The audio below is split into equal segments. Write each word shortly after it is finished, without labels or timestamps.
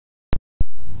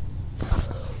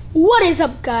What is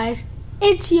up, guys?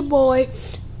 It's your boy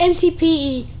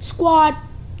MCPE Squad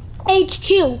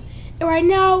HQ, and right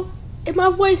now, if my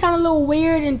voice sounds a little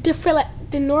weird and different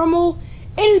than normal,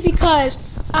 it is because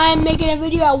I'm making a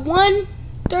video at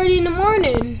 1:30 in the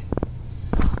morning,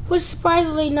 which is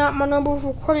surprisingly not my normal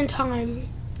recording time.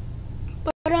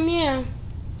 But yeah,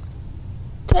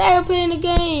 today we're playing a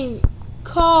game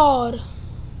called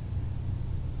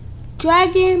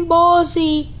Dragon Ball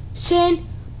Z Shin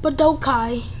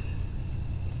Budokai.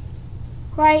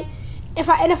 Right? If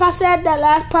I said that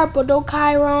last part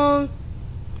Budokai wrong,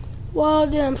 well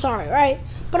then I'm sorry, right?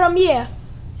 But yeah.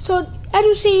 So as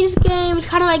you see, this game is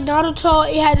kinda like Naruto.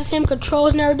 It has the same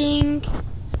controls and everything.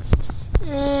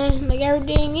 And like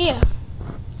everything, yeah.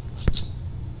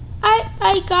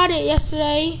 I got it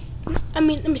yesterday. Let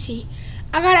me see.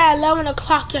 I got it at 11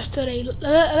 o'clock yesterday.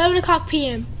 11 o'clock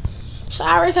PM. So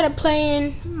I already started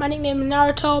playing. My nickname is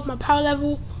Naruto. My power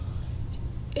level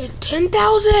is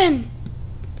 10,000.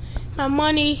 My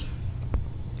money,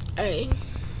 hey,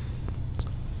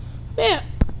 yeah.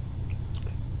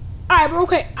 Alright, bro,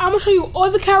 okay. I'm gonna show you all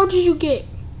the characters you get.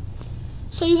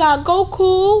 So you got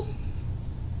Goku.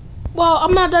 Well,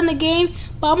 I'm not done the game,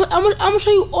 but I'm gonna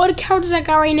show you all the characters I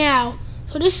got right now.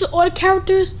 So this is all the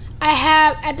characters I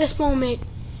have at this moment.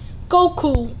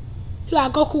 Goku. You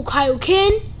got Goku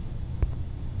Kaioken,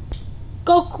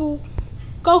 Goku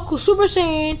Super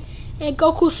Saiyan, and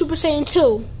Goku Super Saiyan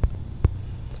 2.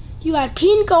 You got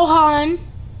Teen Gohan, and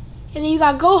then you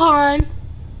got Gohan,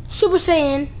 Super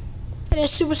Saiyan, and then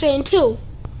Super Saiyan 2.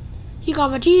 You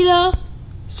got Vegeta,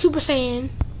 Super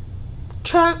Saiyan,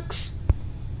 Trunks,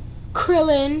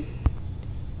 Krillin,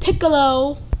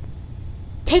 Piccolo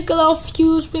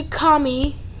fused with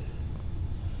Kami,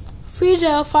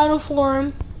 Frieza Final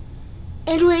Form,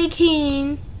 Android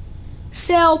 18,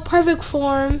 Cell Perfect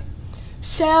Form,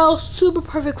 Cell Super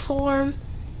Perfect Form,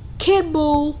 Kid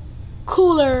Buu,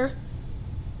 Cooler,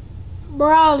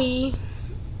 Broly,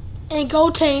 and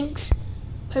Gotenks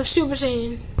with Super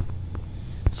Saiyan.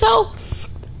 So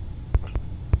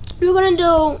we're gonna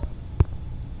do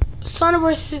son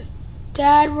versus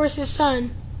dad versus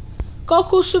son.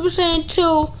 Goku Super Saiyan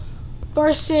 2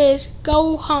 versus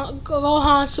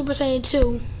Gohan Super Saiyan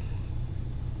 2.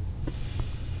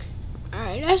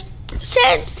 Alright, that's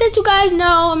since you guys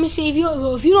know, let me see if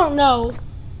you don't know.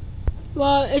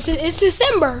 Well, it's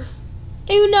December.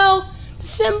 And you know,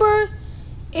 December,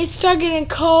 it starts getting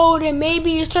cold and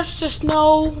maybe it starts to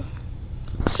snow.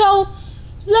 So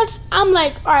I'm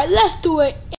like, alright, let's do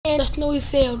it in the snowy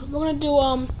field. We're gonna do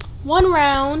one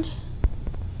round.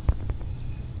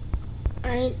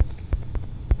 Alright.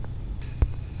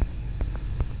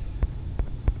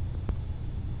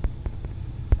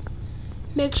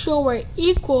 Make sure we're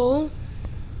equal.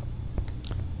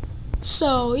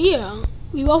 So yeah,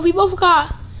 we both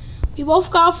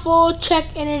got full check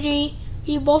energy.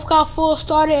 We both got full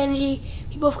starter energy.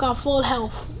 We both got full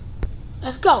health.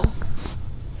 Let's go.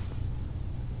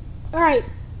 Alright.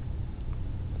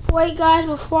 Wait, guys,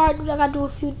 before I do that, I gotta do a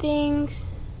few things.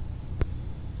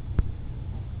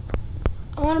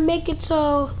 I want to make it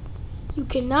so you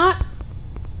cannot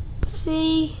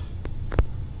see.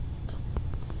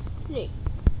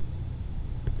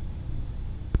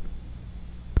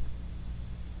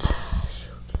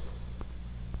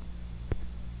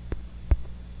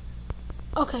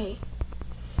 Okay.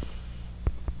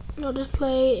 No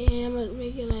display, and I'm gonna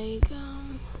make it like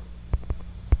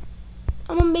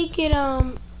I'm gonna make it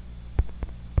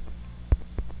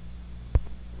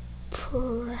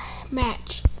per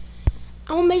match.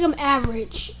 I'm gonna make them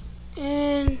average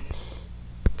and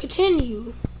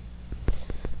continue.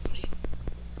 Okay.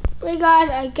 Wait, guys,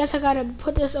 I guess I gotta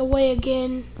put this away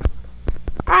again.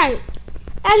 Alright.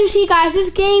 As you see, guys,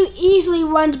 this game easily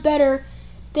runs better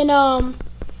than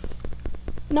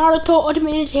Naruto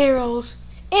Ultimate Ninja Heroes.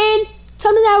 And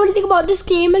something that I really think about this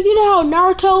game, like, you know how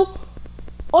Naruto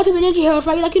Ultimate Ninja Heroes,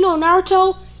 right? Like, you know,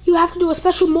 Naruto, you have to do a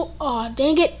special move. Oh,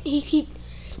 dang it.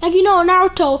 Like, you know,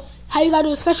 Naruto, how you gotta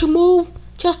do a special move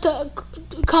just to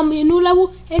come a new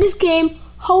level. In this game,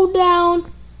 hold down.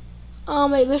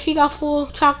 Wait, make sure you got full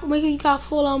make sure you got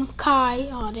full Kai.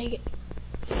 Oh, dang it.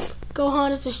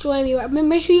 Gohan is destroying me, right?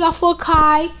 Make sure you got full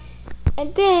Kai.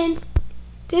 And then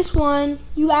this one,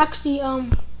 you actually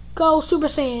go Super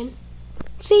Saiyan.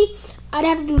 See, I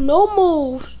didn't have to do no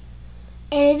moves,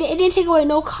 and it didn't take away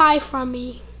no Kai from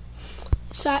me.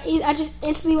 So I just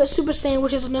instantly went Super Saiyan,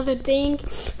 which is another thing.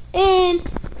 And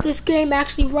this game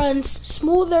actually runs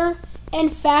smoother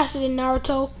and faster than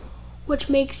Naruto, which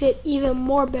makes it even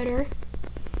more better.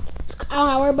 I don't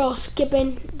gotta worry about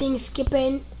skipping.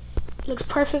 It looks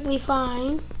perfectly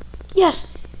fine.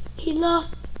 Yes, he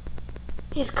lost.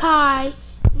 is Kai.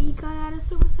 He got out of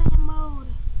Super Saiyan mode.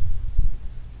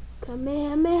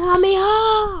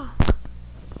 Kamehameha.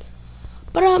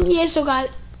 But yeah, so guys,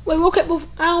 wait, real quick,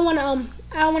 I don't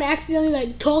wanna accidentally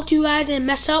like talk to you guys and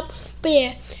mess up. But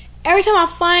yeah, every time I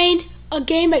find a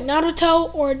game like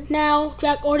Naruto or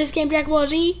this game Dragon Ball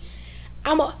Z,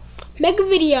 I'ma make a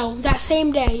video that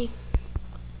same day.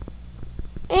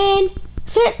 And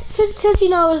since you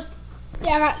know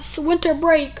I got winter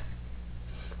break,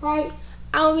 right?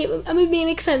 I'm gonna be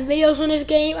making some videos on this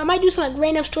game. I might do some like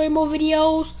random story mode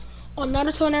videos on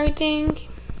Naruto and everything.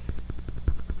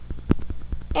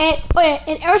 And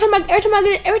and every time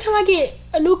I get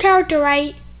a new character,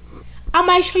 right? I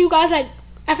might show you guys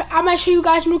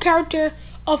a new character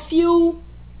a few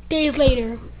days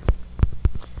later.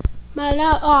 But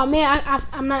now, oh man,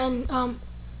 I'm not in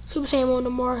Super Saiyan mode no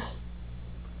more.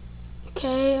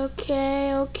 Okay.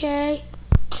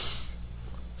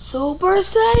 Super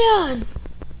Saiyan.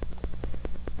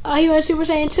 He went Super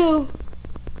Saiyan 2.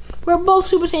 We're both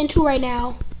Super Saiyan 2 right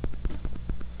now.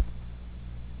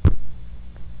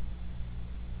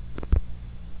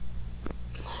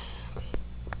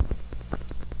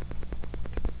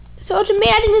 So to me,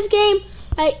 I think this game,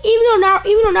 like even though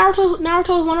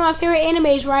Naruto is one of my favorite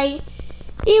animes, right?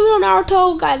 Even though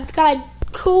Naruto got like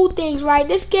cool things, right?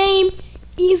 This game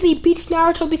easily beats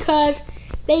Naruto because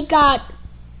they got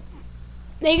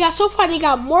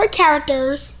more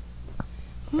characters,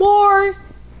 more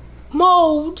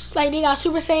modes. Like they got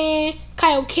Super Saiyan,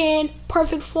 Kaioken,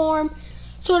 Perfect Form.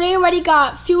 So they already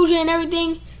got fusion and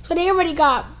everything. So they already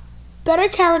got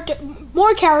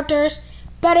more characters,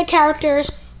 better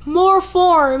characters, more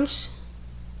forms,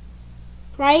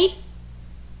 right?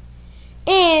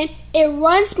 And it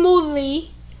runs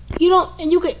smoothly.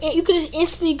 You could just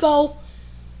instantly go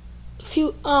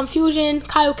fusion,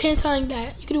 Kaioken, something like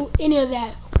that. You can do any of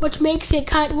that, what makes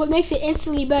it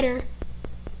instantly better.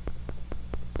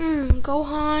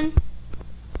 Gohan.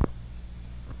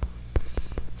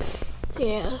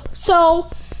 Yeah. So,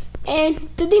 and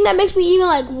the thing that makes me even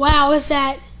like wow is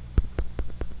that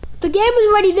the game is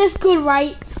already this good,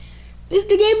 right? The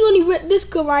game is only this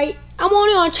good, right? I'm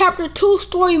only on chapter 2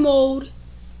 story mode,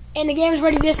 and the game is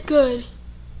already this good.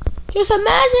 Just imagine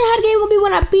how the game will be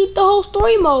when I beat the whole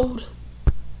story mode.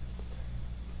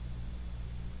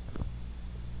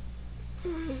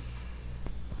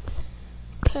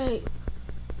 Okay.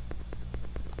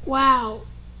 Wow.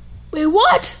 Wait,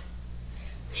 what?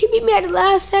 He beat me at the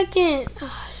last second.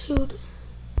 Ah, shoot.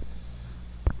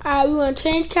 Alright, we're gonna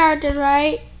change characters,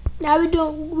 right? Now we're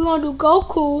gonna do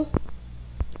Goku.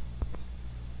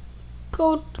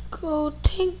 Go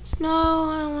Tank. No,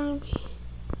 I don't wanna be.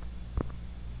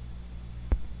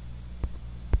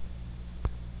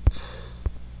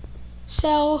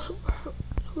 Cell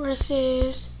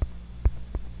versus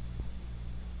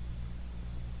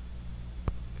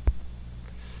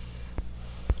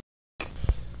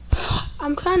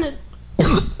I'm trying to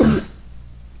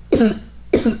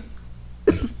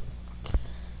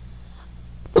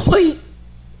wait.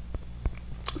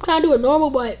 I'm trying to do it normal,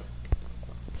 but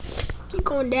keep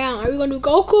going down. Are we gonna do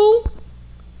Goku,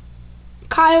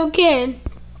 Kaioken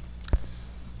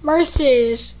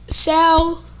versus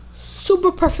Cell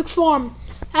Super Perfect Form?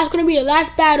 That's gonna be the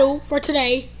last battle for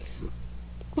today.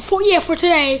 For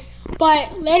today.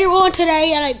 But later on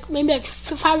today, at maybe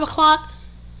 5 o'clock,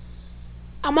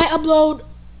 I might upload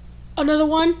another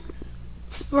one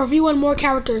reviewing more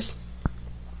characters.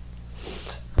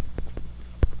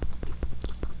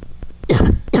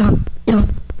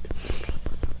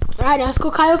 Alright, now let's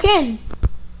go Kaioken.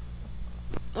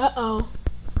 Uh-oh.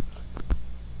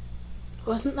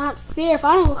 Well, it's not fair if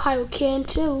I don't go Kaioken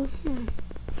too.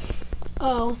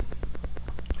 Oh.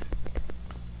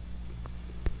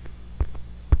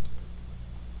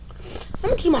 I'm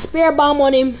gonna use my Spirit Bomb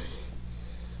on him.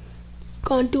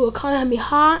 Gonna do a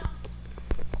Kamehameha.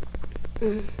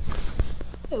 Wait,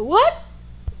 what?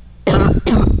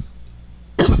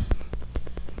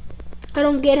 I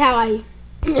don't get how I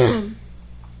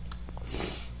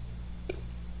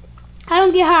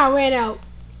don't get how I ran out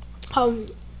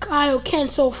Kaioken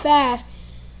so fast.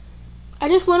 I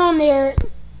just went on there.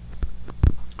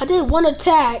 I did one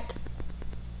attack.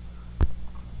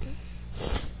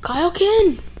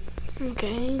 Kaioken.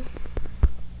 Okay.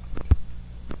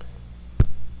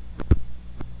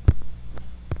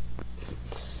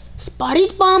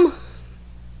 Spirit Bomb.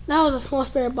 That was a small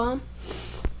Spirit Bomb.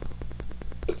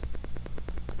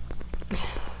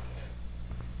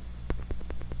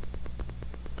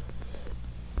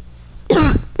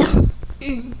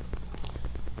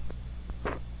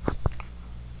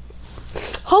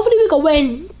 Hopefully we can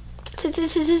win. Since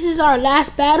this is our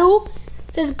last battle,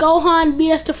 Since Gohan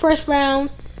beat us the first round,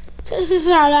 since this is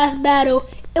our last battle,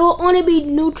 it will only be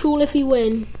neutral if we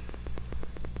win.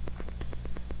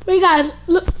 Wait, guys,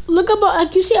 look above.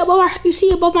 Like you see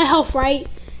above my health, right?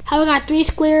 How I got 3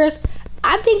 squares.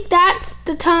 I think that's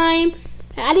the time.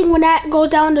 I think when that goes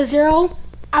down to 0,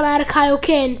 I'm out of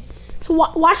Kaioken. So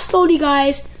watch slowly,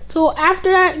 guys. So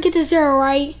after that get to 0,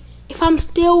 right? If I'm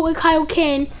still with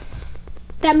Kaioken,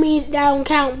 that means that don't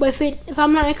count. But if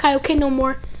I'm not in Kaioken no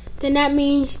more, then that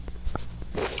means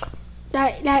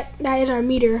that is our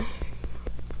meter.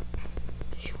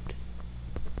 Shoot.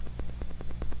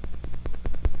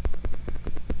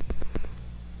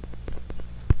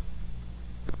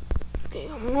 Okay,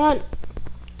 come on.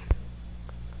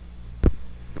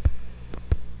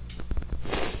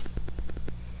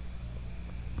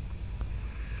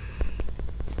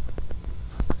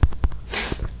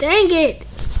 Dang it.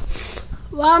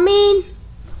 Well, I mean,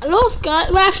 those guys.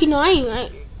 Well, actually, no, I ain't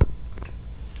right.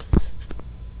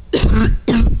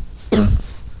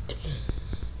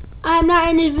 I'm not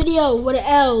in this video with an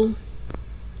L.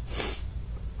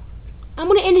 I'm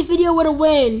gonna end this video with a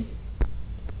win.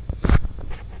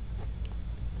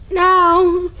 Now,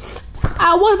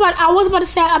 I was about to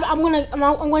say I'm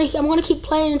gonna keep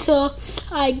playing until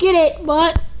I get it,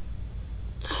 but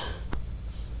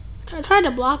I tried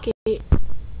to block it.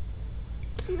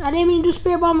 I didn't mean to do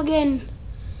Spirit Bomb again.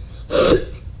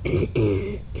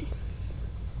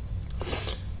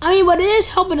 I mean, but it is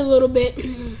helping a little bit.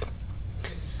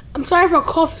 I'm sorry for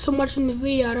coughing so much in this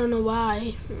video. I don't know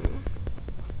why.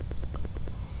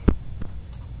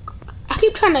 I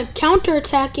keep trying to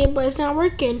counterattack it, but it's not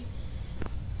working.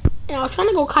 And I was trying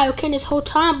to go Kaioken this whole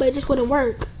time, but it just wouldn't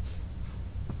work.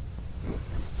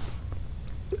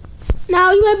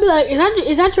 Now you might be like,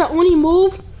 is that your only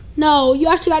move? No, you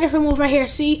actually got different moves right here.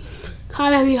 See?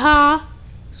 Kamehameha,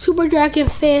 Super Dragon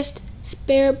Fist,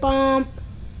 Spirit Bomb,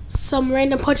 some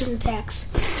random punching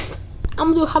attacks.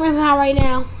 I'm gonna do a Kamehameha right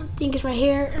now. I think it's right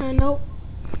here. Nope.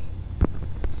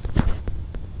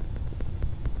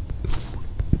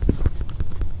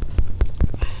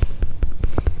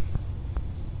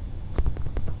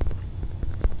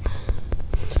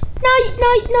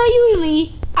 Now,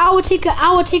 usually I would take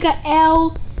a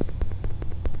L,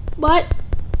 but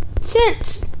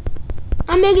since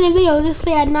I'm making a video this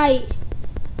late at night,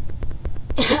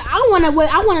 I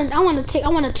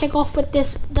want to take off with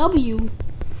this W.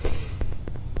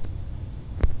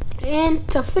 And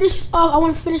to finish this off, I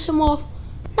want to finish him off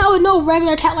not with no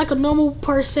regular attack like a normal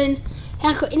person,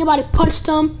 like anybody punched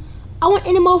him. I want to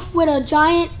end him off with a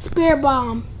giant Spirit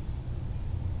Bomb.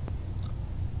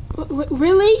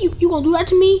 Really? You gonna do that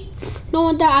to me?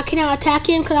 Knowing that I cannot attack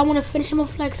him because I want to finish him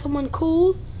off like someone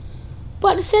cool.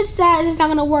 But since that is not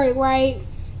gonna work, right?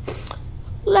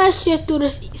 Let's just do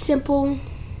this simple.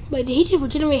 Wait, did he just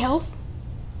regenerate health?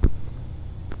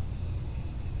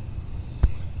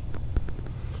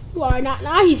 Well,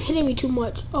 now he's hitting me too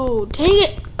much. Oh, dang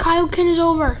it. Kaioken is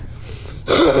over.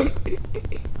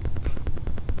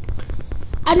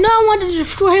 I know I wanted to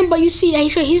destroy him, but you see that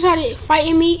he started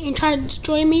fighting me and trying to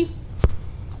destroy me.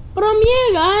 But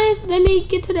yeah, guys, let me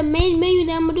get to the main menu.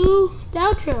 Then I'm gonna do the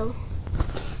outro.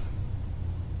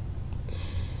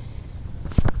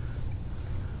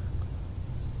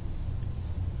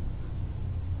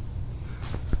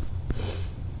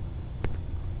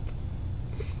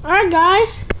 Alright,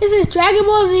 guys, this is Dragon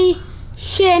Ball Z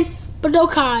Shin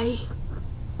Budokai,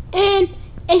 and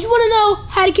if you want to know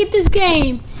how to get this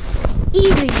game,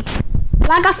 easy.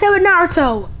 Like I said with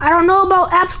Naruto, I don't know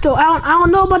about App Store. I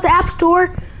don't know about the App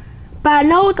Store, but I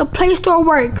know the Play Store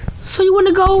works. So you want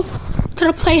to go to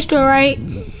the Play Store, right?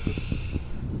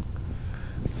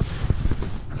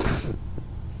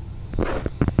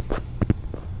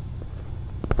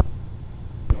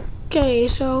 Okay,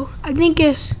 so I think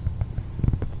it's.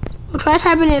 We'll try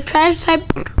typing it. Try type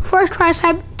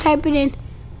it in.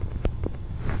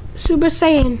 Super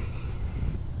Saiyan.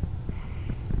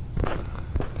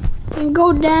 And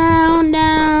go down,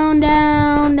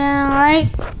 right?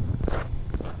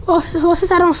 Well,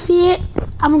 since I don't see it,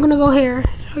 I'm gonna go here.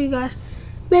 Show you guys.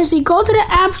 Basically, go to the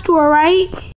App Store, right?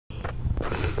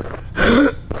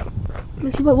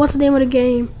 Let's see, what's the name of the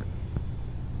game?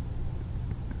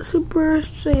 Super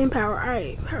Saiyan Power.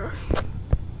 Alright, power.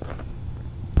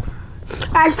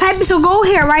 Alright, just type it. So go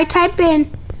here, right? Type in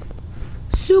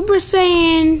Super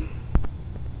Saiyan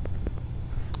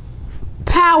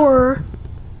Power.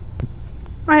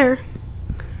 Right here.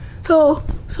 So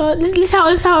this is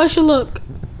how it should look.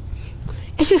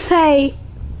 It should say,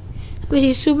 let me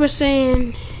see, Super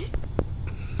Saiyan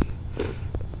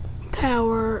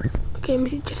Power. Okay, let me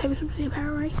see, just have Super Saiyan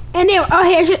Power, right? And there,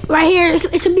 right here,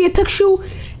 it should be a picture.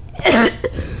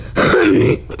 It's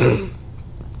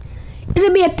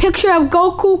gonna be a picture of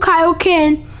Goku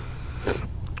Kaioken,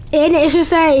 and it should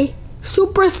say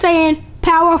Super Saiyan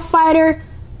Power Fighter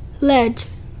Leg,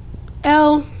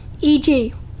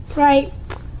 LEG, right?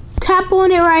 Tap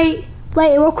on it, right?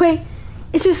 Wait, real quick.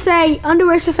 It should say,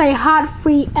 under it should say Hot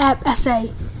Free App SA.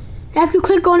 After you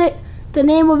click on it, the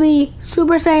name will be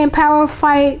Super Saiyan Power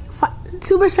Fighter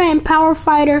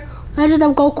Legend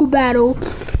of Goku Battle.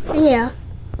 Yeah.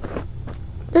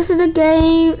 This is the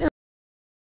game.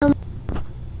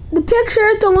 The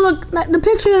pictures don't look. The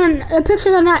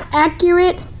pictures are not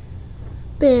accurate.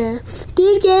 But yeah.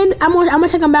 These games, I'm gonna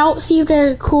check them out, see if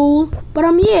they're cool. But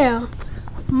yeah.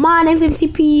 My name's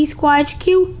MCP Squad HQ.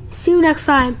 See you next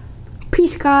time.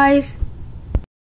 Peace, guys.